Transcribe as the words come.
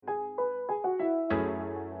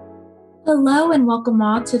Hello and welcome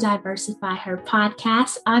all to Diversify Her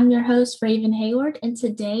podcast. I'm your host, Raven Hayward, and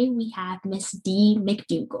today we have Miss Dee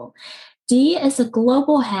McDougall. Dee is a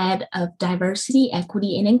global head of diversity,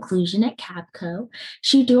 equity, and inclusion at Capco.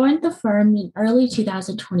 She joined the firm in early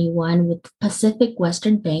 2021 with Pacific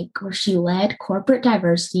Western Bank, where she led corporate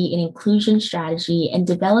diversity and inclusion strategy and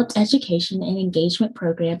developed education and engagement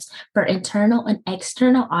programs for internal and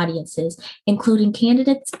external audiences, including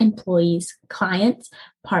candidates, employees, clients,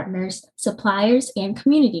 partners, suppliers, and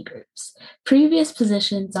community groups. Previous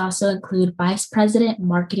positions also include Vice President,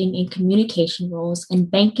 Marketing and Communication roles in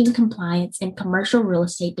banking compliance and commercial real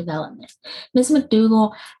estate development. Ms.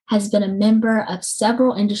 McDougall has been a member of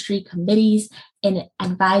several industry committees and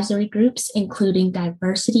advisory groups, including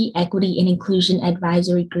Diversity, Equity, and Inclusion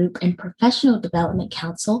Advisory Group and Professional Development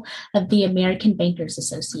Council of the American Bankers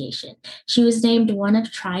Association. She was named one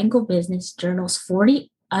of Triangle Business Journal's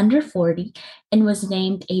 40 Under 40 and was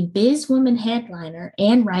named a Biz Woman headliner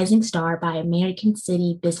and rising star by American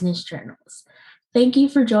City Business Journals. Thank you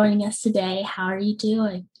for joining us today. How are you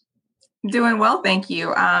doing? Doing well, thank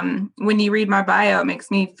you. When you read my bio, it makes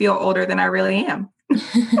me feel older than I really am.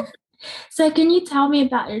 So can you tell me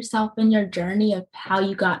about yourself and your journey of how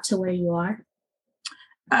you got to where you are?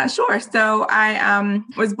 Sure. So I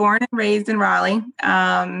was born and raised in Raleigh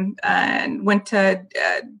and went to,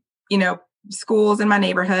 schools in my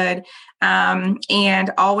neighborhood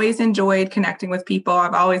and always enjoyed connecting with people.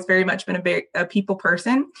 I've always very much been a people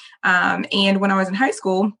person. And when I was in high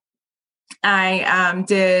school, I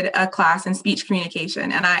did a class in speech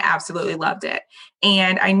communication and I absolutely loved it.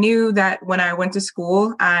 And I knew that when I went to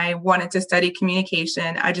school, I wanted to study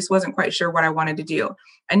communication. I just wasn't quite sure what I wanted to do.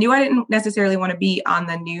 I knew I didn't necessarily want to be on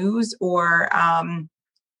the news or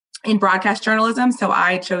in broadcast journalism. So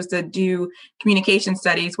I chose to do communication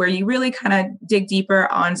studies where you really kind of dig deeper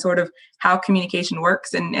on sort of how communication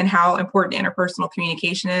works and how important interpersonal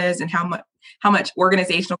communication is and how much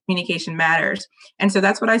organizational communication matters. And so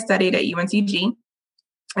that's what I studied at UNCG.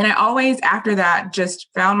 And I always, after that, just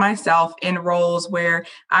found myself in roles where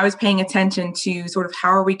I was paying attention to sort of how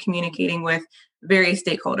are we communicating with various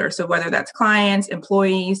stakeholders. So whether that's clients,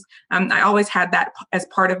 employees, I always had that as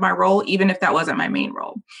part of my role, even if that wasn't my main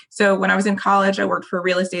role. So when I was in college, I worked for a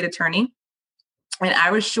real estate attorney. And I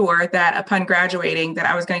was sure that upon graduating that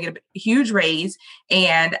I was going to get a huge raise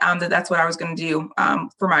and that's what I was going to do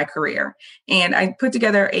for my career. And I put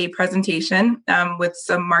together a presentation with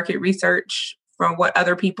some market research from what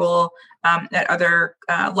other people at other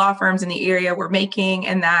law firms in the area were making,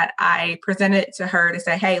 and that I presented it to her to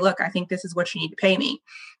say, hey, look, I think this is what you need to pay me.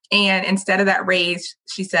 And instead of that raise,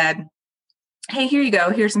 she said, hey, here you go.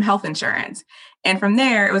 Here's some health insurance. And from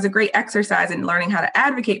there, it was a great exercise in learning how to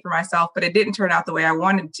advocate for myself, but it didn't turn out the way I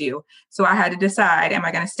wanted to. So I had to decide, am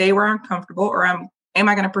I going to stay where I'm comfortable or am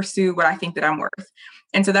I going to pursue what I think that I'm worth?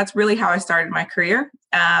 And so that's really how I started my career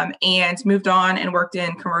and moved on and worked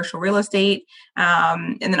in commercial real estate.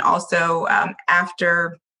 And then also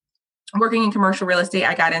after working in commercial real estate,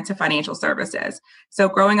 I got into financial services. So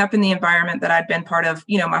growing up in the environment that I'd been part of,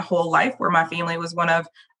 my whole life, where my family was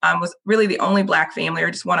was really the only Black family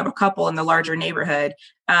or just one of a couple in the larger neighborhood.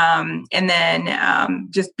 And then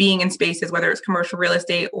just being in spaces, whether it's commercial real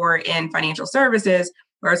estate or in financial services,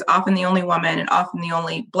 where I was often the only woman and often the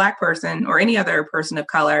only Black person or any other person of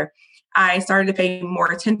color, I started to pay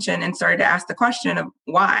more attention and started to ask the question of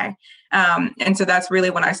why. And so that's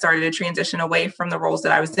really when I started to transition away from the roles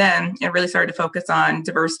that I was in and really started to focus on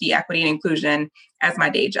diversity, equity, and inclusion as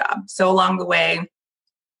my day job. So along the way,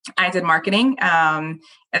 I did marketing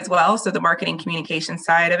as well. So the marketing communication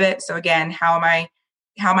side of it. So again, how am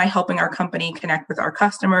I helping our company connect with our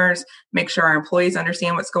customers, make sure our employees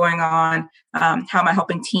understand what's going on? How am I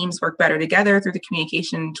helping teams work better together through the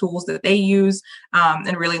communication tools that they use,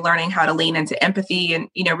 and really learning how to lean into empathy and,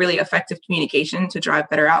 really effective communication to drive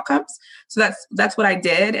better outcomes. So that's what I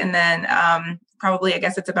did. And then probably, I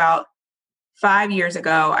guess it's about 5 years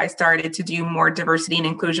ago, I started to do more diversity and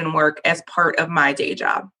inclusion work as part of my day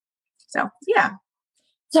job. So, yeah.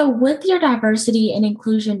 So with your diversity and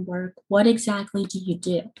inclusion work, what exactly do you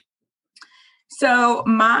do? So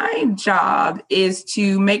my job is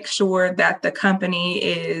to make sure that the company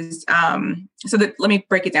is, let me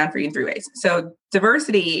break it down for you in 3 ways. So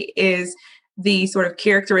diversity is the sort of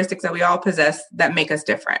characteristics that we all possess that make us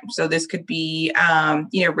different. So this could be,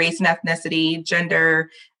 race and ethnicity, gender,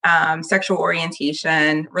 sexual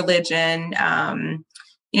orientation, religion,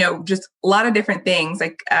 just a lot of different things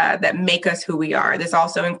that make us who we are. This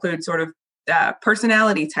also includes sort of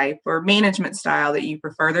personality type or management style that you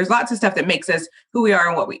prefer. There's lots of stuff that makes us who we are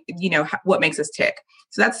and what makes us tick.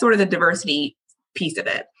 So that's sort of the diversity piece of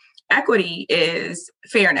it. Equity is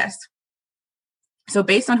fairness. So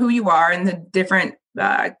based on who you are and the different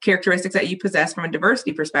characteristics that you possess from a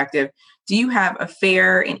diversity perspective, do you have a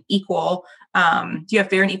fair and equal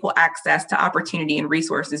access to opportunity and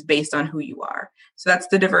resources based on who you are? So that's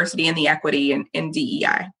the diversity and the equity in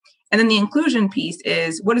DEI. And then the inclusion piece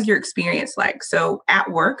is, what is your experience like? So at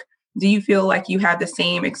work, do you feel like you have the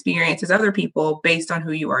same experience as other people based on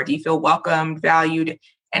who you are? Do you feel welcomed, valued,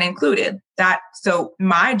 and included? So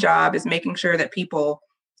my job is making sure that people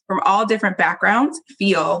from all different backgrounds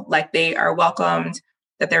feel like they are welcomed,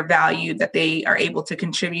 that they're valued, that they are able to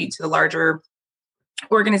contribute to the larger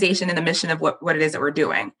organization and the mission of what it is that we're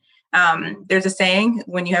doing. There's a saying,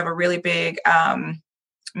 when you have a really big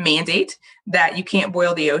mandate, that you can't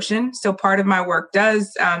boil the ocean. So part of my work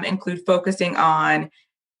does include focusing on,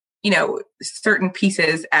 certain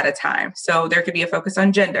pieces at a time. So there could be a focus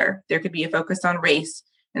on gender, there could be a focus on race,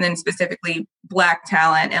 and then specifically Black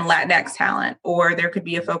talent and Latinx talent, or there could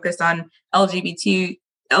be a focus on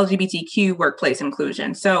LGBTQ workplace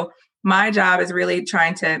inclusion. So my job is really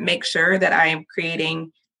trying to make sure that I am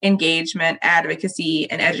creating engagement, advocacy,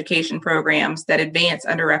 and education programs that advance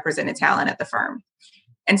underrepresented talent at the firm.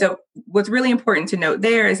 And so what's really important to note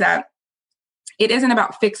there is that it isn't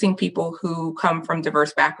about fixing people who come from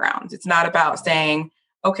diverse backgrounds. It's not about saying,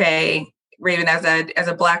 okay, Raven, as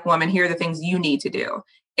a Black woman, here are the things you need to do.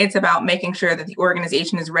 It's about making sure that the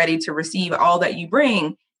organization is ready to receive all that you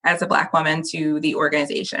bring as a Black woman to the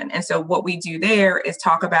organization. And so what we do there is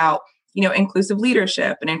talk about, inclusive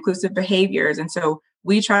leadership and inclusive behaviors. And so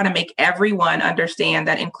we try to make everyone understand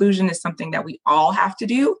that inclusion is something that we all have to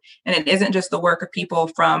do. And it isn't just the work of people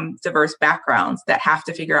from diverse backgrounds that have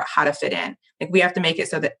to figure out how to fit in. Like, we have to make it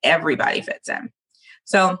so that everybody fits in.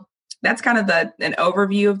 So that's kind of an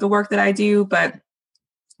overview of the work that I do, but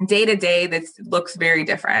day to day, this looks very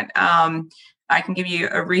different. I can give you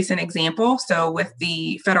a recent example. So with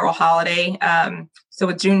the federal holiday, so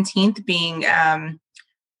with Juneteenth being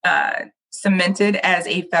cemented as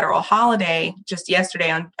a federal holiday just yesterday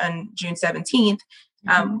on June 17th,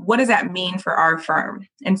 what does that mean for our firm?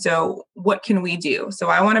 And so what can we do? So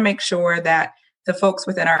I want to make sure that the folks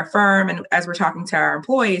within our firm, and as we're talking to our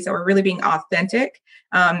employees, that we're really being authentic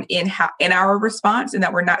in our response, and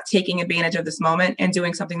that we're not taking advantage of this moment and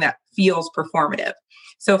doing something that feels performative.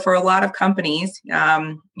 So for a lot of companies,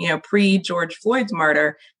 pre-George Floyd's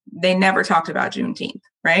murder, they never talked about Juneteenth,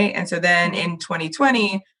 right? And so then in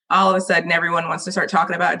 2020, all of a sudden, everyone wants to start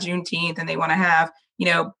talking about Juneteenth, and they want to have,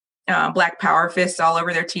 Black Power fists all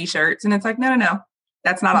over their T-shirts. And it's like, no,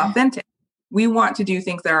 that's not authentic. We want to do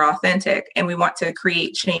things that are authentic, and we want to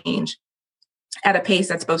create change at a pace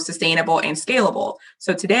that's both sustainable and scalable.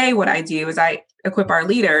 So today, what I do is I equip our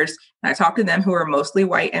leaders, and I talk to them who are mostly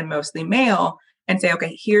white and mostly male, and say,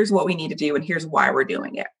 okay, here's what we need to do, and here's why we're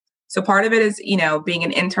doing it. So part of it is, being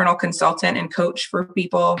an internal consultant and coach for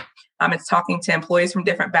people. It's talking to employees from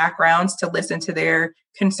different backgrounds to listen to their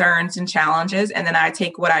concerns and challenges. And then I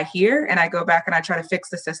take what I hear and I go back and I try to fix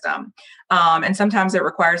the system. And sometimes it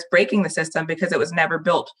requires breaking the system because it was never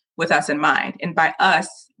built with us in mind. And by us,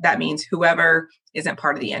 that means whoever isn't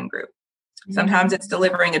part of the in group. Mm-hmm. Sometimes it's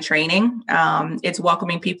delivering a training. It's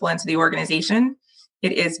welcoming people into the organization.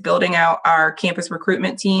 It is building out our campus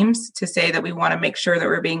recruitment teams to say that we want to make sure that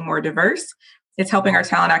we're being more diverse. It's helping our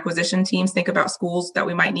talent acquisition teams think about schools that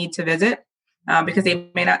we might need to visit because they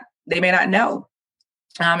may not know.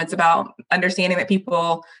 It's about understanding that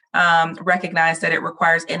people recognize that it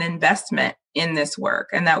requires an investment in this work,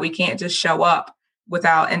 and that we can't just show up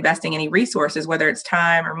without investing any resources, whether it's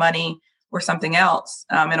time or money or something else,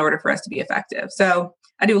 in order for us to be effective. So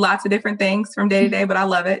I do lots of different things from day to day, but I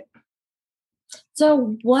love it.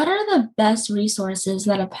 So what are the best resources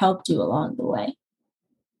that have helped you along the way?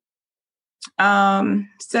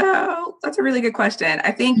 So that's a really good question.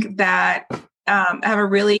 I think that I have a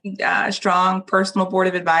really strong personal board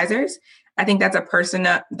of advisors. I think that's that's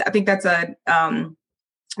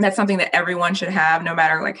something that everyone should have, no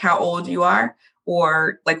matter like how old you are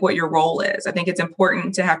or like what your role is. I think it's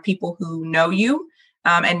important to have people who know you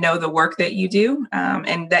and know the work that you do,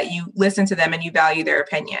 and that you listen to them and you value their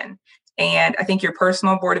opinion. And I think your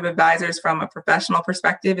personal board of advisors from a professional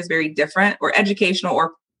perspective is very different, or educational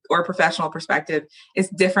or professional perspective is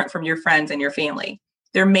different from your friends and your family.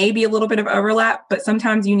 There may be a little bit of overlap, but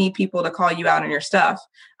sometimes you need people to call you out on your stuff.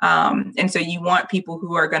 And so you want people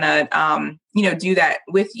who are going to, do that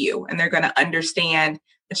with you, and they're going to understand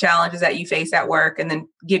the challenges that you face at work, and then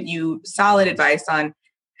give you solid advice on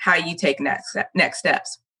how you take next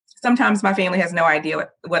steps. Sometimes my family has no idea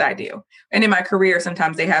what I do. And in my career,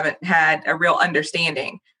 sometimes they haven't had a real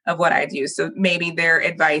understanding of what I do. So maybe their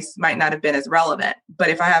advice might not have been as relevant. But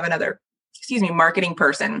if I have another, marketing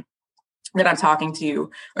person that I'm talking to,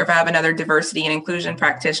 or if I have another diversity and inclusion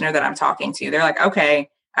practitioner that I'm talking to, they're like, okay,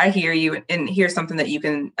 I hear you, and here's something that you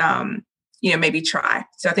can, maybe try.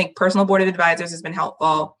 So I think personal board of advisors has been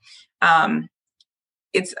helpful.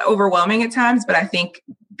 It's overwhelming at times, but I think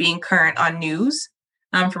being current on news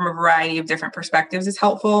from a variety of different perspectives is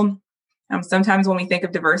helpful. Sometimes when we think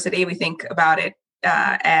of diversity, we think about it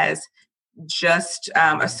as just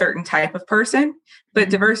a certain type of person, but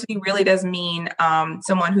diversity really does mean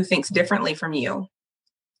someone who thinks differently from you.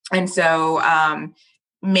 And so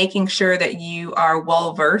making sure that you are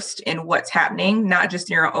well versed in what's happening, not just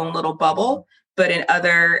in your own little bubble, but in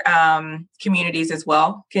other communities as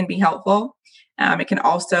well, can be helpful. It can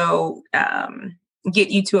also get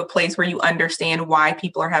you to a place where you understand why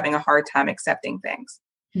people are having a hard time accepting things.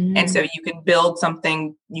 And so you can build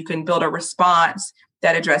something, you can build a response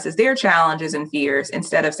that addresses their challenges and fears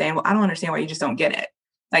instead of saying, well, I don't understand why you just don't get it.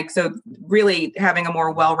 Like, so really having a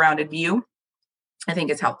more well-rounded view, I think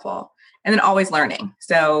is helpful. And then always learning.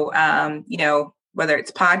 So, whether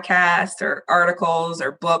it's podcasts or articles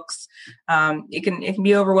or books, it can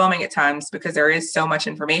be overwhelming at times because there is so much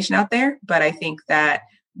information out there. But I think that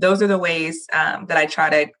those are the ways that I try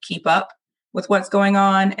to keep up with what's going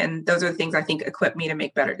on. And those are the things I think equip me to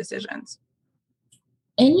make better decisions.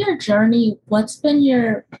 In your journey, what's been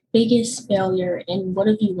your biggest failure and what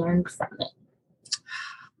have you learned from it?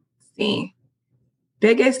 See,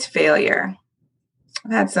 biggest failure.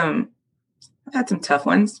 I've had some tough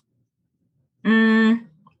ones. So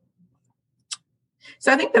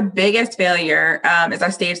I think the biggest failure is I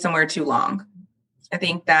stayed somewhere too long. I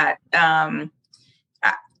think that,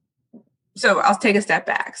 so I'll take a step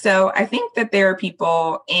back. So I think that there are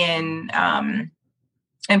people in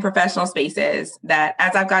professional spaces that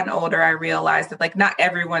as I've gotten older, I realized that like not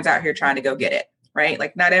everyone's out here trying to go get it, right?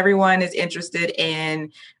 Like not everyone is interested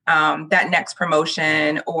in that next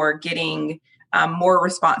promotion or getting more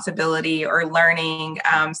responsibility or learning.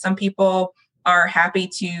 Some people are happy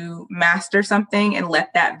to master something and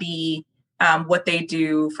let that be what they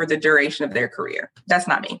do for the duration of their career. That's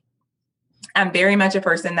not me. I'm very much a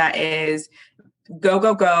person that is go,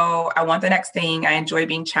 go, go. I want the next thing. I enjoy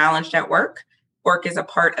being challenged at work. Work is a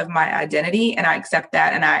part of my identity and I accept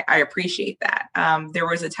that and I appreciate that. There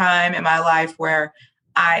was a time in my life where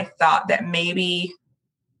I thought that maybe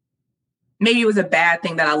it was a bad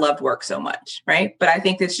thing that I loved work so much, right? But I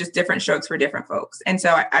think it's just different strokes for different folks. And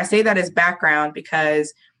so I say that as background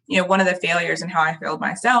because, one of the failures and how I failed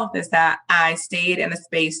myself is that I stayed in a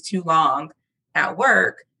space too long at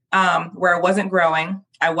work where I wasn't growing,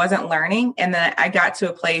 I wasn't learning. And then I got to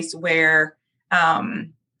a place where I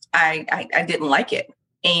didn't like it.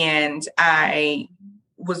 And I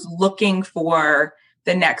was looking for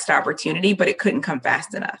the next opportunity, but it couldn't come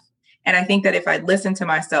fast enough. And I think that if I'd listened to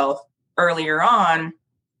myself earlier on,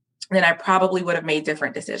 then I probably would have made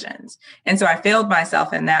different decisions. And so I failed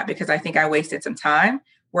myself in that because I think I wasted some time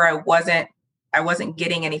where I wasn't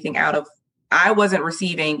getting anything I wasn't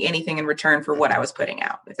receiving anything in return for what I was putting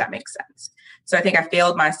out, if that makes sense. So I think I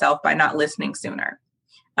failed myself by not listening sooner.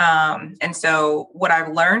 And so what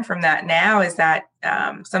I've learned from that now is that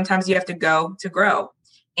sometimes you have to go to grow,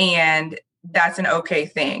 and that's an okay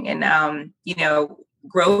thing. And,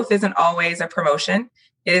 growth isn't always a promotion.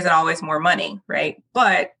 It isn't always more money, right?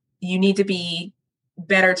 But you need to be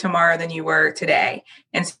better tomorrow than you were today.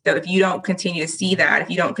 And so if you don't continue to see that,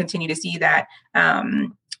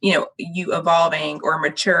 you evolving or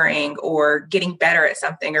maturing or getting better at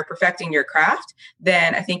something or perfecting your craft,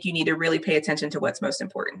 then I think you need to really pay attention to what's most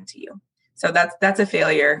important to you. So that's a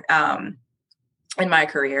failure in my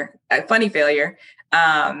career. A funny failure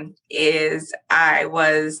is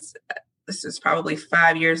this was probably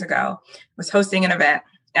 5 years ago, was hosting an event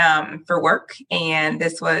for work. And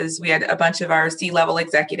we had a bunch of our C-level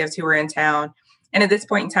executives who were in town. And at this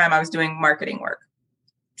point in time, I was doing marketing work.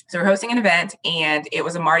 So we're hosting an event and it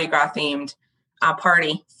was a Mardi Gras themed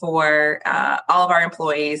party for all of our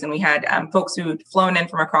employees. And we had folks who'd flown in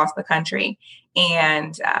from across the country.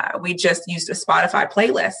 And we just used a Spotify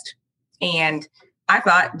playlist. And I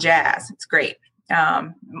thought jazz, it's great.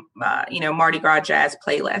 Mardi Gras jazz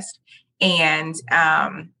playlist. And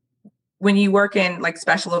when you work in like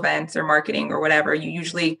special events or marketing or whatever, you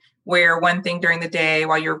usually wear one thing during the day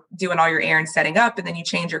while you're doing all your errands setting up, and then you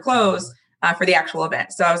change your clothes for the actual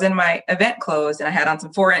event. So I was in my event clothes and I had on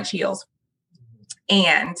some 4-inch heels.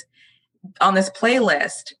 And on this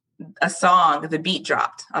playlist, the beat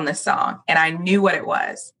dropped on this song, and I knew what it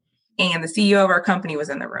was. And the CEO of our company was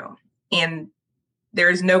in the room, and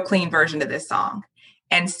there is no clean version to this song.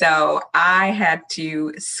 And so I had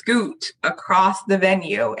to scoot across the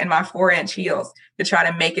venue in my 4-inch heels to try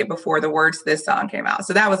to make it before the words to this song came out.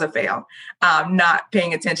 So that was a fail. Not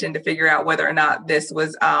paying attention to figure out whether or not this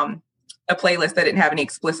was a playlist that didn't have any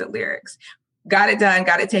explicit lyrics. Got it done,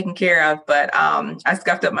 got it taken care of, but I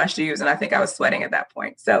scuffed up my shoes and I think I was sweating at that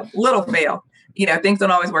point. So little fail. Things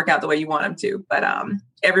don't always work out the way you want them to, but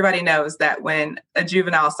everybody knows that when a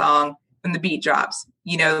Juvenile song, when the beat drops,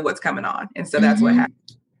 you know what's coming on. And so that's what happened.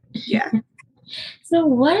 Yeah. So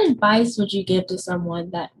what advice would you give to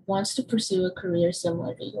someone that wants to pursue a career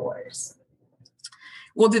similar to yours?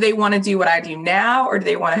 Well, do they want to do what I do now, or do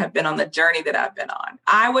they want to have been on the journey that I've been on?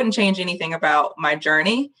 I wouldn't change anything about my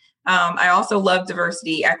journey. I also love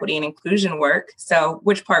diversity, equity, and inclusion work. So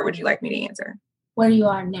which part would you like me to answer? Where you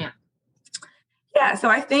are now. Yeah. So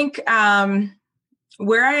I think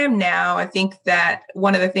where I am now, I think that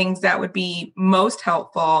one of the things that would be most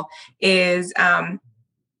helpful is, so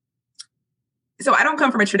I don't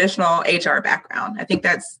come from a traditional HR background. I think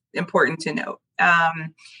that's important to note.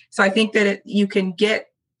 So I think that you can get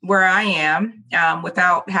where I am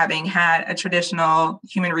without having had a traditional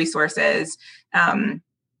human resources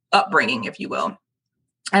upbringing, if you will.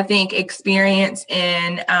 I think experience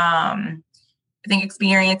in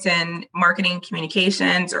marketing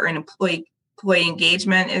communications or in employee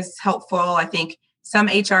engagement is helpful. I think some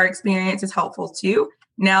HR experience is helpful too.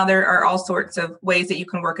 Now there are all sorts of ways that you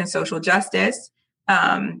can work in social justice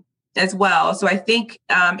as well. So I think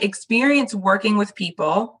experience working with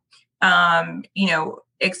people,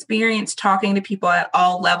 experience talking to people at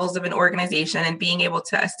all levels of an organization and being able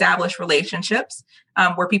to establish relationships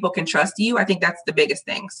where people can trust you. I think that's the biggest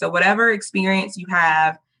thing. So whatever experience you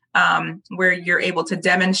have where you're able to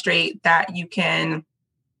demonstrate that you can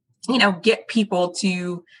get people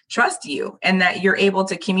to trust you and that you're able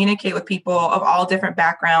to communicate with people of all different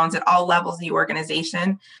backgrounds at all levels of the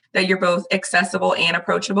organization, that you're both accessible and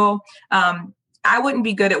approachable. I wouldn't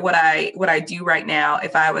be good at what I do right now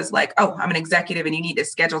if I was like, oh, I'm an executive and you need to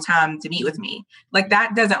schedule time to meet with me. Like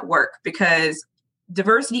that doesn't work, because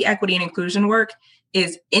diversity, equity, and inclusion work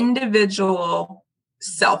is individual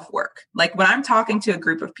self-work. Like when I'm talking to a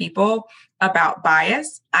group of people about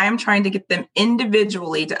bias, I am trying to get them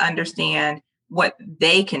individually to understand what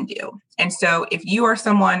they can do. And so if you are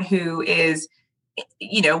someone who is,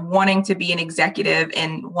 wanting to be an executive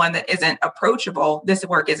and one that isn't approachable, this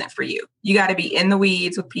work isn't for you. You got to be in the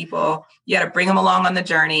weeds with people. You got to bring them along on the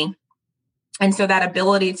journey. And so that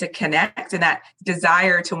ability to connect and that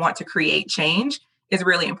desire to want to create change is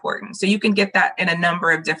really important. So you can get that in a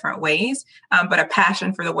number of different ways, but a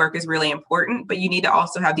passion for the work is really important, but you need to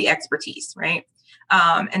also have the expertise, right?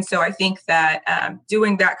 And so I think that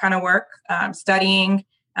doing that kind of work, studying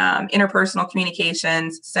interpersonal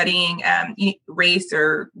communications, studying race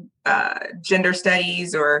or gender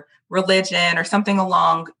studies or religion or something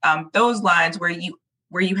along those lines where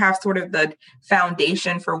you have sort of the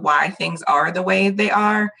foundation for why things are the way they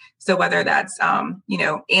are. So whether that's,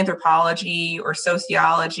 anthropology or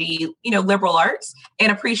sociology, liberal arts,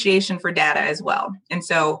 and appreciation for data as well. And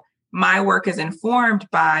so my work is informed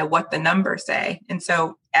by what the numbers say. And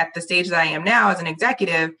so at the stage that I am now as an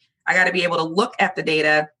executive, I got to be able to look at the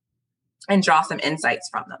data and draw some insights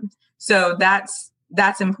from them. So that's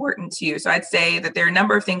important too. So I'd say that there are a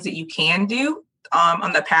number of things that you can do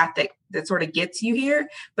on the path that sort of gets you here.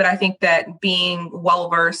 But I think that being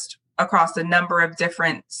well-versed across a number of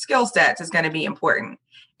different skill sets is going to be important.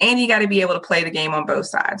 And you got to be able to play the game on both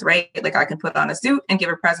sides, right? Like I can put on a suit and give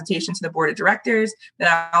a presentation to the board of directors. Then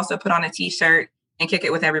I also put on a t-shirt and kick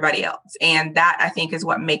it with everybody else. And that I think is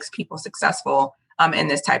what makes people successful in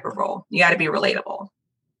this type of role. You got to be relatable.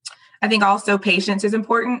 I think also patience is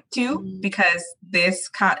important too, because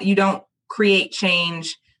you don't create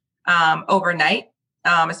change overnight,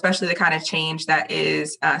 especially the kind of change that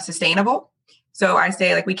is sustainable. So I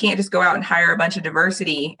say, like, we can't just go out and hire a bunch of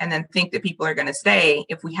diversity and then think that people are going to stay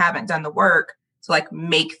if we haven't done the work to like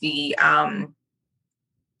make the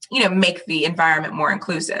environment more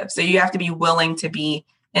inclusive. So you have to be willing to be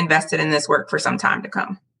invested in this work for some time to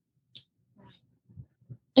come.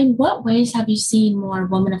 In what ways have you seen more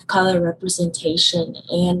women of color representation,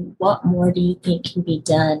 and what more do you think can be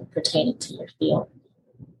done pertaining to your field?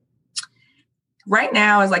 Right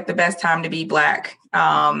now is like the best time to be Black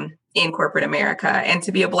in corporate America and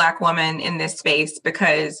to be a Black woman in this space,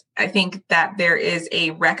 because I think that there is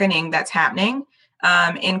a reckoning that's happening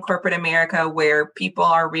in corporate America where people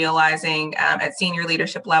are realizing at senior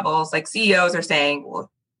leadership levels, like CEOs are saying, well,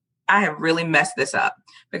 I have really messed this up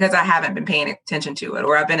because I haven't been paying attention to it,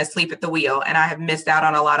 or I've been asleep at the wheel and I have missed out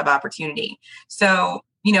on a lot of opportunity. So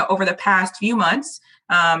over the past few months,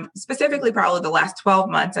 specifically probably the last 12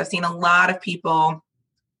 months, I've seen a lot of people,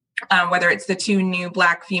 whether it's the 2 new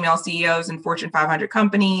Black female CEOs in Fortune 500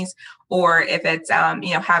 companies, or if it's,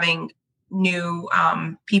 having new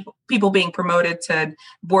people being promoted to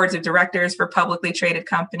boards of directors for publicly traded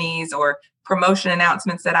companies, or promotion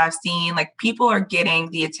announcements that I've seen. Like, people are getting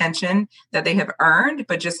the attention that they have earned,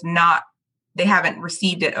 but just they haven't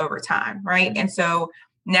received it over time, right? And so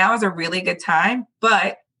now is a really good time,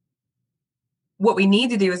 but what we need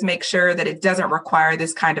to do is make sure that it doesn't require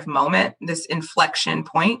this kind of moment, this inflection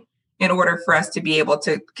point, in order for us to be able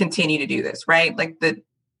to continue to do this, right? Like, the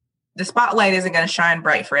spotlight isn't going to shine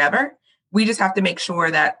bright forever. We just have to make sure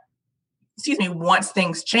that, once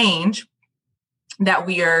things change, that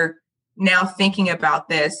we are now thinking about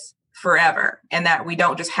this forever, and that we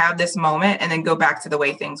don't just have this moment and then go back to the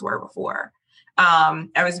way things were before.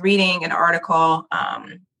 I was reading an article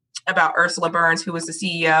about Ursula Burns, who was the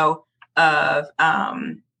CEO of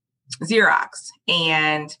Xerox.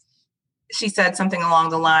 And she said something along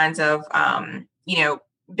the lines of,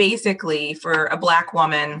 basically, for a Black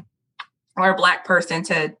woman or a Black person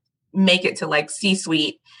to make it to like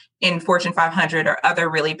C-suite in Fortune 500 or other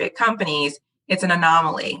really big companies, it's an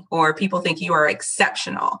anomaly, or people think you are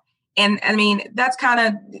exceptional. And I mean, that's kind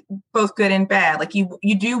of both good and bad. Like,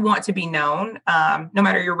 you do want to be known, no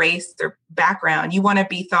matter your race or background. You want to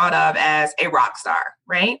be thought of as a rock star,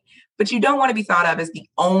 right? But you don't want to be thought of as the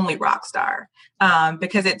only rock star,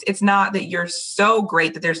 because it's not that you're so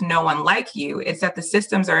great that there's no one like you. It's that the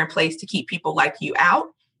systems are in place to keep people like you out,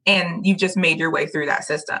 and you've just made your way through that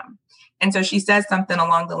system. And so she says something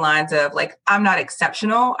along the lines of, like, I'm not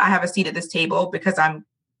exceptional. I have a seat at this table because I'm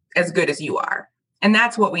as good as you are. And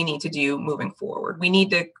that's what we need to do moving forward. We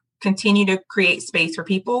need to continue to create space for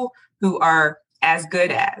people who are as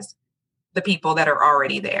good as the people that are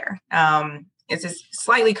already there. It's just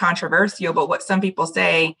slightly controversial, but what some people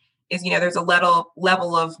say is, there's a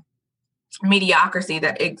level of mediocrity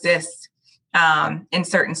that exists in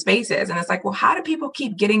certain spaces. And it's like, well, how do people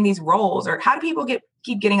keep getting these roles, or how do people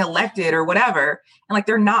keep getting elected or whatever? And like,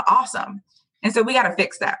 they're not awesome. And so we got to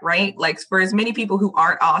fix that, right? Like, for as many people who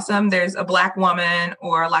aren't awesome, there's a Black woman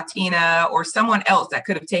or a Latina or someone else that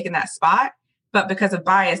could have taken that spot, but because of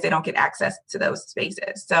bias, they don't get access to those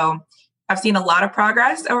spaces. So I've seen a lot of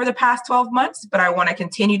progress over the past 12 months, but I want to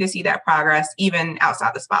continue to see that progress even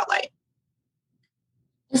outside the spotlight.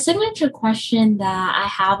 The signature question that I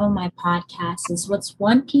have on my podcast is, what's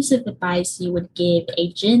one piece of advice you would give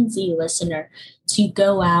a Gen Z listener to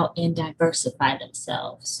go out and diversify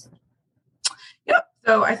themselves? Yep.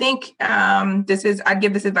 So I think I'd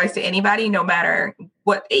give this advice to anybody, no matter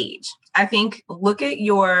what age. I think look at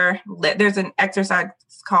there's an exercise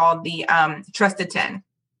called the Trusted 10.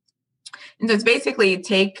 And so it's basically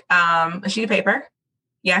take a sheet of paper.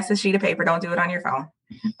 Yes, a sheet of paper. Don't do it on your phone.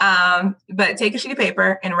 But take a sheet of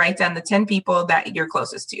paper and write down the 10 people that you're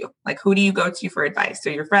closest to. Like, who do you go to for advice? So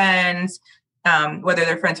your friends, whether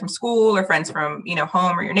they're friends from school or friends from,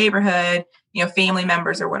 home or your neighborhood, family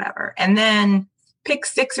members or whatever. And then pick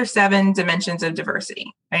 6 or 7 dimensions of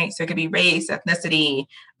diversity, right? So it could be race, ethnicity,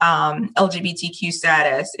 LGBTQ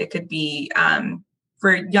status. It could be,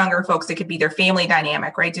 for younger folks, it could be their family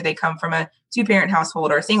dynamic, right? Do they come from a 2-parent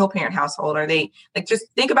household or a single parent household? Are they just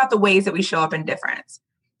think about the ways that we show up in difference.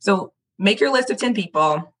 So make your list of 10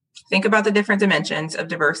 people, think about the different dimensions of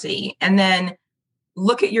diversity, and then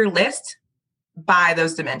look at your list by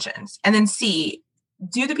those dimensions, and then see,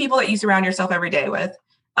 do the people that you surround yourself every day with,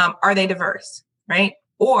 are they diverse, right?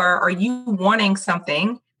 Or are you wanting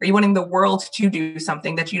something? Are you wanting the world to do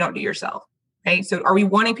something that you don't do yourself? Right. So are we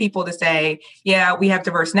wanting people to say, yeah, we have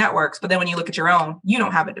diverse networks, but then when you look at your own, you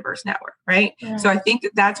don't have a diverse network. Right. Yeah. So I think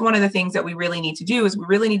that's one of the things that we really need to do is we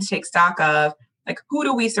really need to take stock of, like, who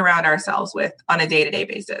do we surround ourselves with on a day-to-day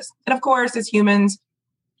basis? And of course, as humans,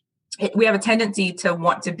 we have a tendency to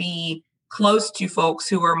want to be close to folks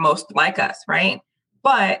who are most like us. Right.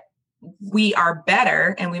 But we are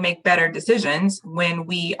better and we make better decisions when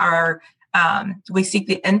we seek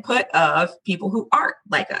the input of people who aren't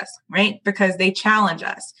like us, right? Because they challenge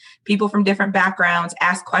us. People from different backgrounds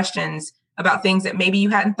ask questions about things that maybe you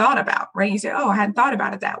hadn't thought about, right? You say, oh, I hadn't thought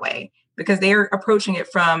about it that way, because they're approaching it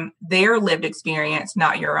from their lived experience,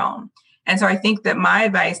 not your own. And so I think that my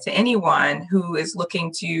advice to anyone who is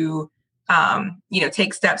looking to,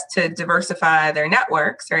 take steps to diversify their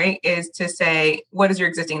networks, right, is to say, what does your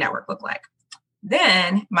existing network look like?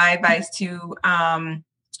 Then my advice to,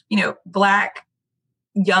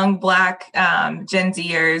 young Black Gen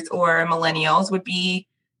Zers or millennials would be,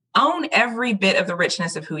 own every bit of the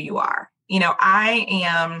richness of who you are.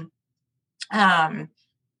 I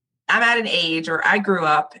I'm at an age, or I grew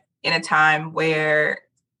up in a time where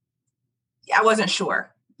I wasn't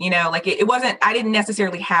sure, like it wasn't, I didn't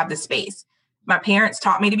necessarily have the space. My parents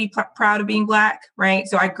taught me to be proud of being Black, right?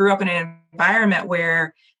 So I grew up in an environment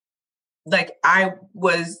where like I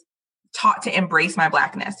was taught to embrace my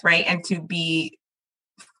Blackness, right? And to be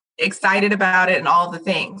excited about it and all the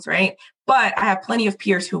things, right? But I have plenty of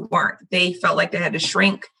peers who weren't. They felt like they had to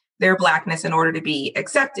shrink their Blackness in order to be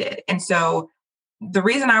accepted. And so the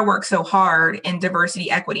reason I work so hard in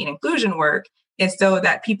diversity, equity, and inclusion work is so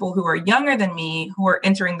that people who are younger than me, who are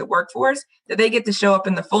entering the workforce, that they get to show up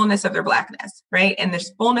in the fullness of their Blackness, right? And the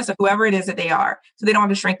fullness of whoever it is that they are, so they don't have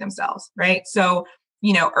to shrink themselves, right? So,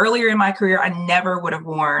 earlier in my career, I never would have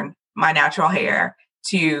worn my natural hair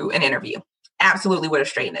to an interview. Absolutely would have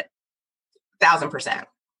straightened it, 1,000%.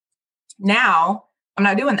 Now, I'm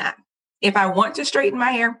not doing that. If I want to straighten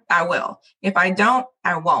my hair, I will. If I don't,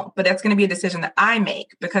 I won't. But that's going to be a decision that I make,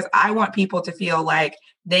 because I want people to feel like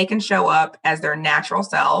they can show up as their natural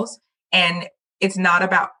selves. And it's not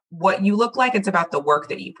about what you look like, it's about the work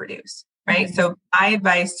that you produce, right? Mm-hmm. So my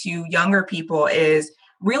advice to younger people is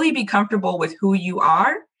really be comfortable with who you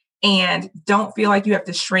are and don't feel like you have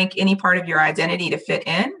to shrink any part of your identity to fit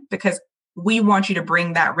in, because we want you to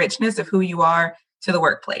bring that richness of who you are to the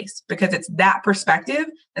workplace, because it's that perspective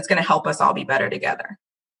that's going to help us all be better together.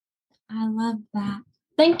 I love that.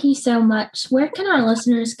 Thank you so much. Where can our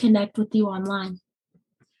listeners connect with you online?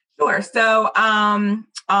 Sure. So on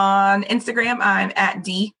Instagram, I'm at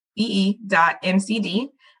dee.mcd.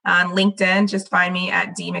 On LinkedIn, just find me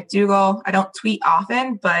at D McDougall. I don't tweet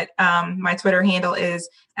often, but my Twitter handle is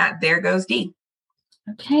at There Goes D.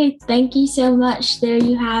 Okay, thank you so much. There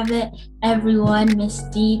you have it, everyone. Miss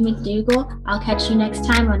Dee McDougall. I'll catch you next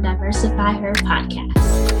time on Diversify Her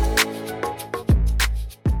podcast.